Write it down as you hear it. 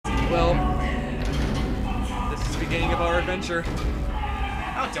beginning of our adventure.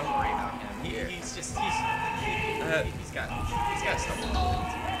 Oh, don't worry about him. He's got stuff.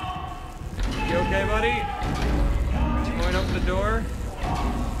 You okay, buddy? Do you want to open the door?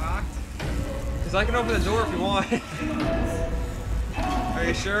 Locked. Cause I can open the door if you want. Are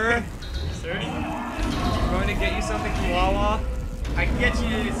you sure? Sir? I'm going to get you something from Wawa. I can get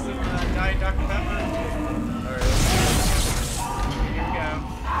you some Diet Dr. Pepper. Alright, Here we go.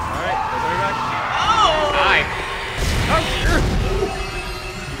 alright, let's go back. Oh! Hi. Oh, sure.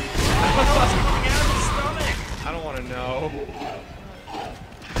 What's coming out of his stomach? I don't want to know.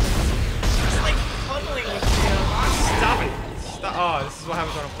 It's like cuddling with the box. Stop it. Stop. Oh, this is what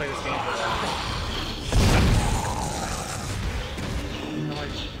happens when I play this game for a while.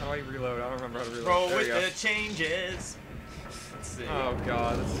 How do I reload? I don't remember how to reload. Roll There with we go. the changes. Let's see. Oh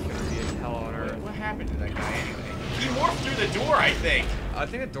god, this is gonna be a hell on earth. What happened to that guy anyway? He morphed through the door, I think. I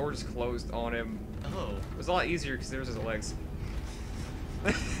think the door just closed on him. Oh. It was a lot easier because there was his legs.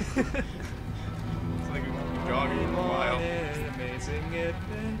 It's like a jogging in a while. An amazing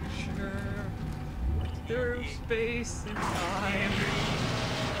adventure through space and time.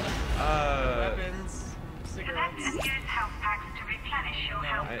 Weapons, cigarettes.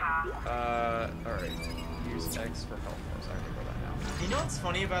 Alright. Use X for health bars. I remember that now. You know what's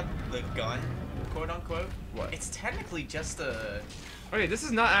funny about the gun, quote unquote? What? It's technically just a. Okay, this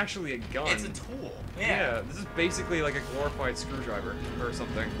is not actually a gun. It's a tool. Yeah, this is basically like a glorified screwdriver or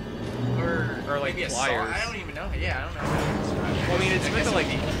something. Or like maybe a pliers. saw. I don't even know. Yeah, I don't know how to describe it. Well, I mean, it's meant to like,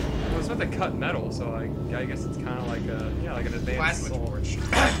 it'd well, it's meant to cut metal, so I guess it's kind of like a, yeah, like an be advanced plasma saw. torch.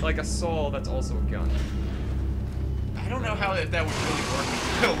 Like a saw that's also a gun. I don't know how if that would really work in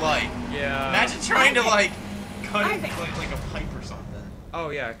real life. Yeah. Imagine trying to like cut it like a pipe or something.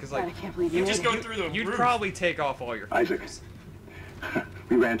 Oh yeah, because I like can't believe You you just go through the you'd roof. probably take off all your Isaac, fingers.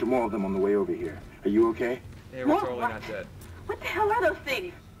 we ran into more of them on the way over here. Are you okay? Yeah, we're What? totally not dead. What the hell are those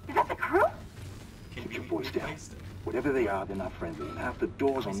things? Is that the crew? Keep your voice down. Whatever they are, they're not friendly, and half the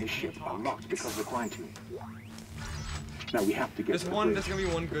doors on this ship are locked because of the quarantine. Now we have to get to the bridge. There's gonna be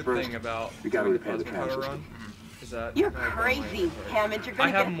one good First, thing about we gotta doing repair the plasma powder tram run. Is that You're I got my crazy, inventory. Hammond. You're I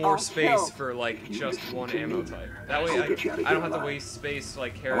gonna have get more all space killed. for like just one ammo type. That way We'll get you out of I don't here have to alive. waste space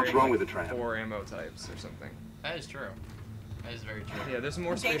like What's carrying wrong like, with the tram? 4 ammo types or something. That is true. That is very true. Yeah, there's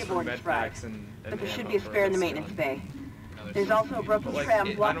more The space data for board med is fried, packs and But there should ammo be a for spare in the this maintenance gun. bay. No, There's also a broken But like, tram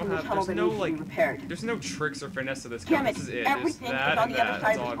I blocking don't the have. tunnel There's that no needs to like. be repaired. There's no tricks or finesse to this Damn gun. it, This is it. It's everything that is on and the that. other That's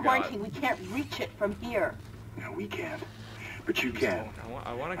side all of I've the got. quarantine. We can't reach it from here. No, we can't. But you can.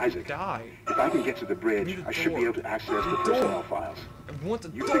 I want to Isaac. die. If I can get to the bridge, need a I should be door. able to access the personnel files. I want the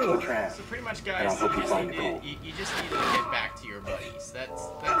You fix the door. tram. So pretty much, And guys, I'll help you you just, find need the goal. to, you just need to get back to your buddies.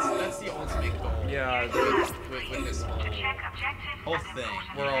 That's the ultimate goal. Yeah, With this whole thing.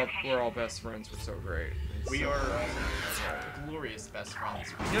 we're all best friends. We're so great. It's We so are great. glorious best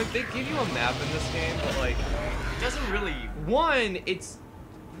friends. You know, they give you a map in this game, but like, It doesn't really. one, it's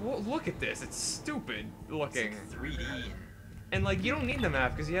look at this. It's stupid It's looking, like 3D. and like you don't need the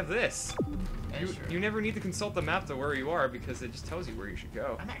map because you have this. That's true. You never need to consult the map to where you are because it just tells you where you should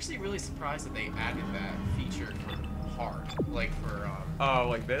go. I'm actually really surprised that they added that feature for hard, like for Oh,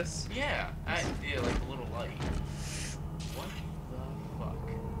 like this? yeah, yeah, like a little light. What the fuck?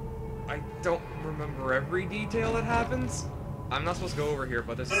 I don't remember every detail that happens. I'm not supposed to go over here,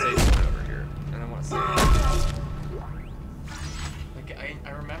 but there's a save point over here, and I want to save it. Like I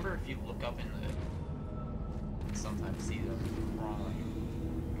remember if you look up in the, sometimes see them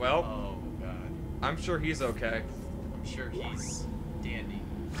crawling. Well, Oh god, I'm sure he's okay. I'm sure he's dandy.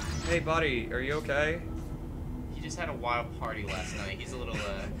 Hey, buddy, are you okay? He just had a wild party last night. He's a little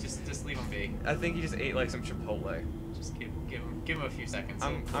just leave him be. I think he just ate like some Chipotle. Just give him a few seconds.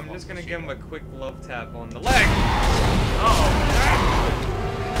 I'm He'll just gonna shoot give him a up. quick love tap on the leg. Oh.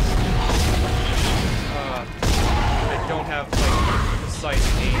 I don't have like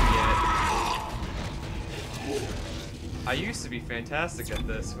precise aim yet. I used to be fantastic at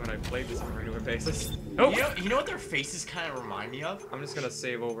this when I played this on a regular basis. Oh, You know what their faces kind of remind me of? I'm just gonna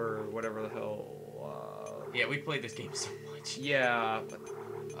save over whatever the hell. Yeah, we played this game so much. Yeah. Do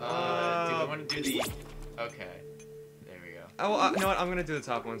we want to do the? Okay, there we go. Oh, you know what? I'm gonna do the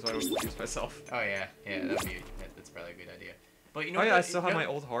top one so I don't confuse myself. Oh yeah, that's probably a good idea. But you know Oh what yeah, I the- still you have know- my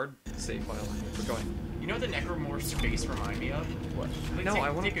old hard save file. We're going. You know what the Necromorph's face remind me of? What? Like, No, take, I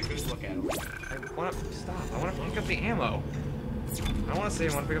want take a good look at him. I want to stop. I want to pick up the ammo. I don't want to say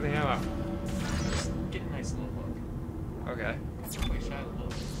I want to pick up the ammo. Just get a nice little look. Okay. Like Shia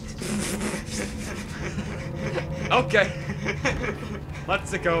LaBeouf. Okay.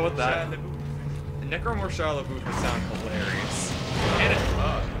 Let's go with that. Shia LaBeouf. Necromorph Shia LaBeouf would sound hilarious. And it,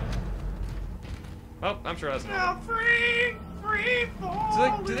 Oh, I'm sure that's not. Free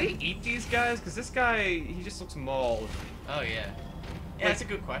fall. Do they eat these guys? Because this guy, he just looks mauled. Oh yeah. Yeah, that's a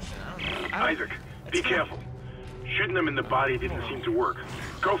good question. I don't know. Isaac, be careful. Shooting them in the body didn't seem to work.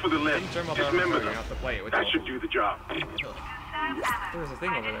 Go for the limb. Dismember them. That should do the job. There's a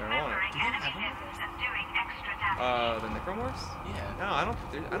thing over there. I want it. The necromorphs? Yeah. No, I don't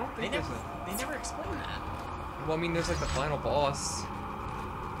think there's a... They never explain that. Well, I mean, there's like the final boss.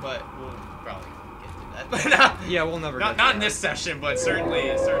 But we'll probably get to that. Yeah, we'll never get not in this session, but certainly,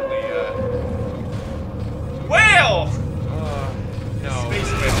 whale! No.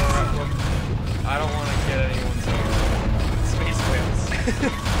 Space whales. I don't want to get anyone's Space whales.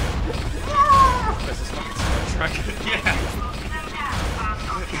 This is fucking Star Trek. Yeah.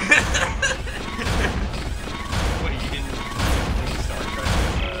 What, you didn't think Star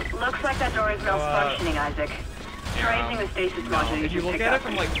Trek? Looks like that door is malfunctioning, Isaac. Raising the stasis module If you just look picked at it up.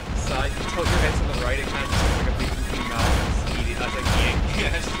 from like side, you tilt your head to the right, it kind of just looks like a big goofy mouth. It's eating. That's like eating. Yeah,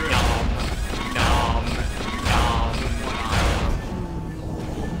 that's true. Nom.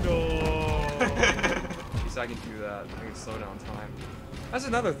 So I can do that. I can slow down time. That's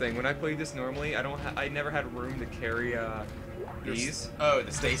another thing. When I played this normally, I never had room to carry these. Oh,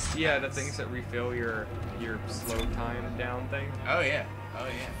 the stasis. Yeah, the things that refill your slow time down thing. Oh yeah. Oh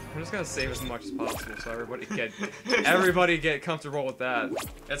yeah. I'm just gonna save as much as possible so everybody get comfortable with that.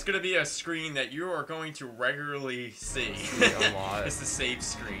 That's gonna be a screen that you are going to regularly see. A lot. It's the save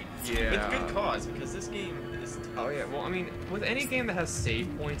screen. Yeah. With good cause, because this game is tough. Oh yeah. Well, I mean, with any game that has save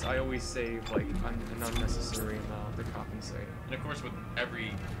points, I always save like an unnecessary amount to compensate. And of course, with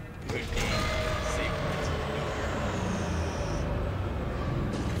every good game, save points.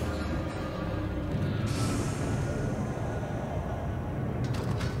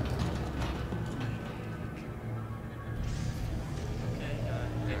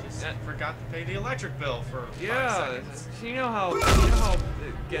 Forgot to pay the electric bill for 5 seconds. You know how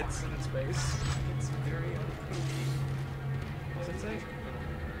it gets in space. It's very uncozy. What's it say?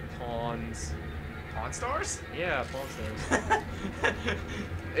 Pawns. Pawn stars? Yeah, pawn stars.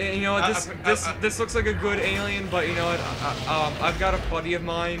 And you know what? This looks like a good alien, but you know what? I've got a buddy of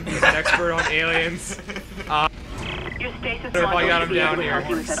mine who's an expert on aliens. Your stasis If I got him module down will here. help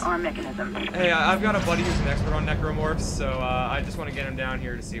you with that arm mechanism. Hey, I've got a buddy who's an expert on necromorphs, so I just want to get him down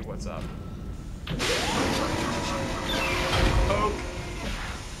here to see what's up. Poke.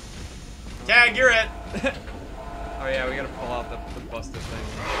 Tag, you're it. Oh yeah, we gotta pull out the busted thing.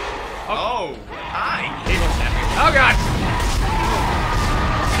 Oh, hi. Oh god!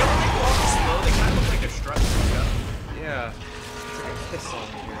 You know when they go off slow, they kind of look like they're strutting. Yeah. It's like a kiss song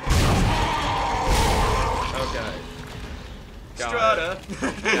here. Okay. Strata.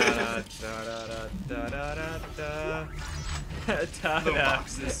 The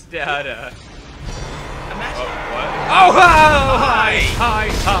boxes. Da-da. Imagine. Oh, what? Oh, hi! Hi,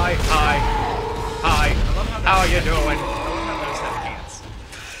 hi, hi. Hi. I love how How you doing? I love how those have pants.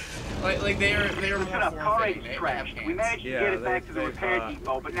 Like they are more Listen up, car form-fitting. race They have crashed. We pants. managed to get it back to the repair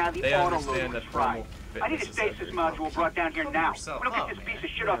depot, but now the auto loader was fried. I need a stasis module brought down here now. If we don't get this piece of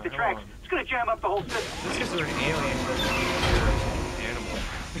shit off the tracks, it's gonna jam up the whole system. This is an alien that doesn't need your animal.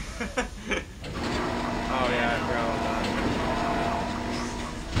 Oh yeah, I forgot about that.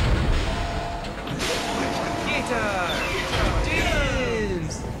 Guitar!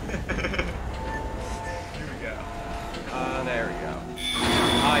 James! Here we go. There we go.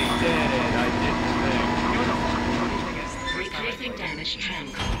 I did it. I did the thing. You know what the funny thing is? The first time I Replacing played damaged tram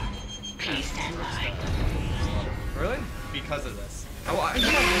car. Please stand by. Really? because of this. Oh, remember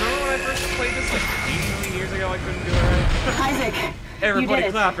when I first played this like 8 million years ago? I couldn't do it right. Isaac, Everybody you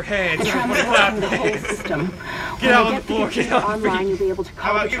did clap your hands. The tram Everybody is clap working your the whole hands. system. Get out on the floor. Get out on the Online, you'll be able to How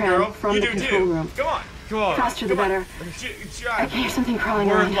call the about you, tram girl? from You the do control too. room. Come on. Come on. Faster the better. I Drive. can hear something crawling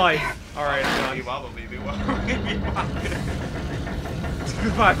Word around up life. there. Alright, I'm Baby done. wobble, baby wobble, baby wobble. It's a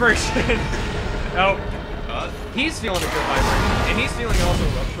good vibration. Oh. He's feeling a good vibration. And he's feeling also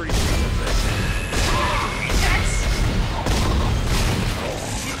a pretty good vibration.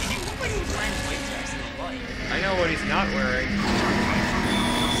 I know what he's not wearing.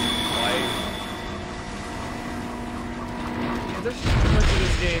 Like, there's just too much of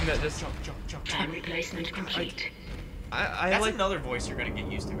this game that just jump. Tram replacement complete. That's another voice you're gonna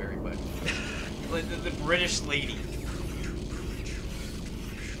get used to very quick. Like the British lady.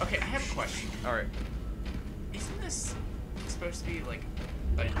 Okay, I have a question. All right. Isn't this supposed to be like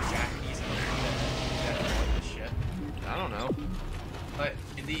a Japanese movie that like the ship? I don't know. But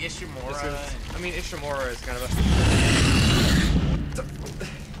the Ishimura. This is, I mean, Ishimura is kind of a.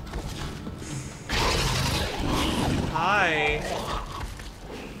 Hi.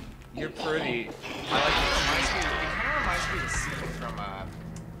 You're pretty. I It kind of reminds me of the scene from,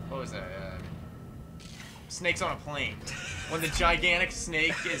 what was that? Snakes on a Plane. When the gigantic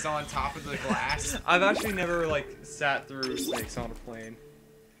snake is on top of the glass. I've actually never, like, sat through Snakes on a Plane.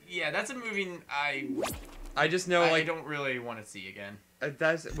 Yeah, that's a movie I just know, I like... don't really want to see again.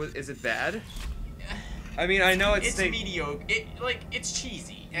 Is it bad? I mean, I know it's mediocre. It's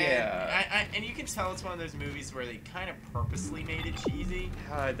cheesy. Yeah. And you can tell it's one of those movies where they kind of purposely made it cheesy.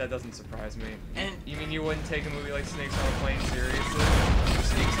 That doesn't surprise me. And you mean you wouldn't take a movie like Snakes on a Plane seriously?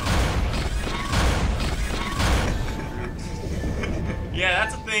 Snakes on a Plane. Yeah,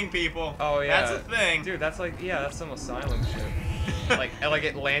 that's a thing, people. Oh yeah. That's a thing. Dude, that's like, yeah, that's some asylum shit. like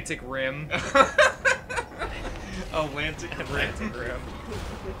Atlantic Rim. Atlantic Rim.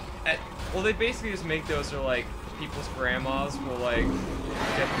 Well, they basically just make those for like people's grandmas will like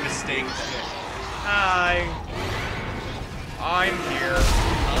get mistakes. Hi, I'm here.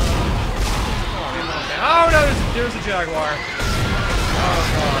 Oh no, there's a jaguar. Oh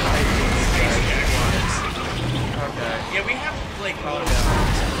god, I hate these jaguars. Okay. Yeah, we have like calm down.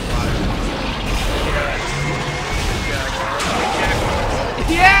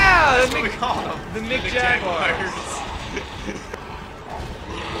 Yeah, that's what we call them. The Mick Jaguars.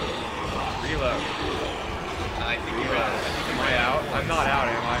 Reload. I think you're out. Am I out? I'm not out,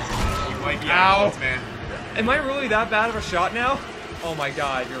 am I? You might be out, out, man. Am I really that bad of a shot now? Oh my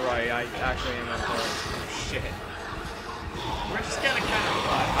god, you're right. I actually am out there. Shit. We're just gonna kind of...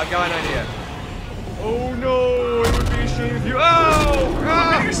 I've got an idea. Oh no! It would be a shame if you... Oh!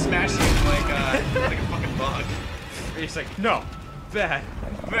 Ah! You're smashing like a fucking bug. He's like, no. Bad.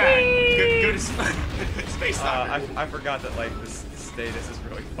 Bad. Go to space soccer. I forgot that, like, this status is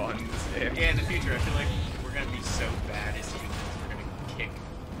really fun in this game. Yeah, in the future, I feel like we're gonna be so bad as humans. We're gonna kick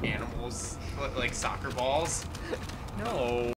animals like soccer balls. No.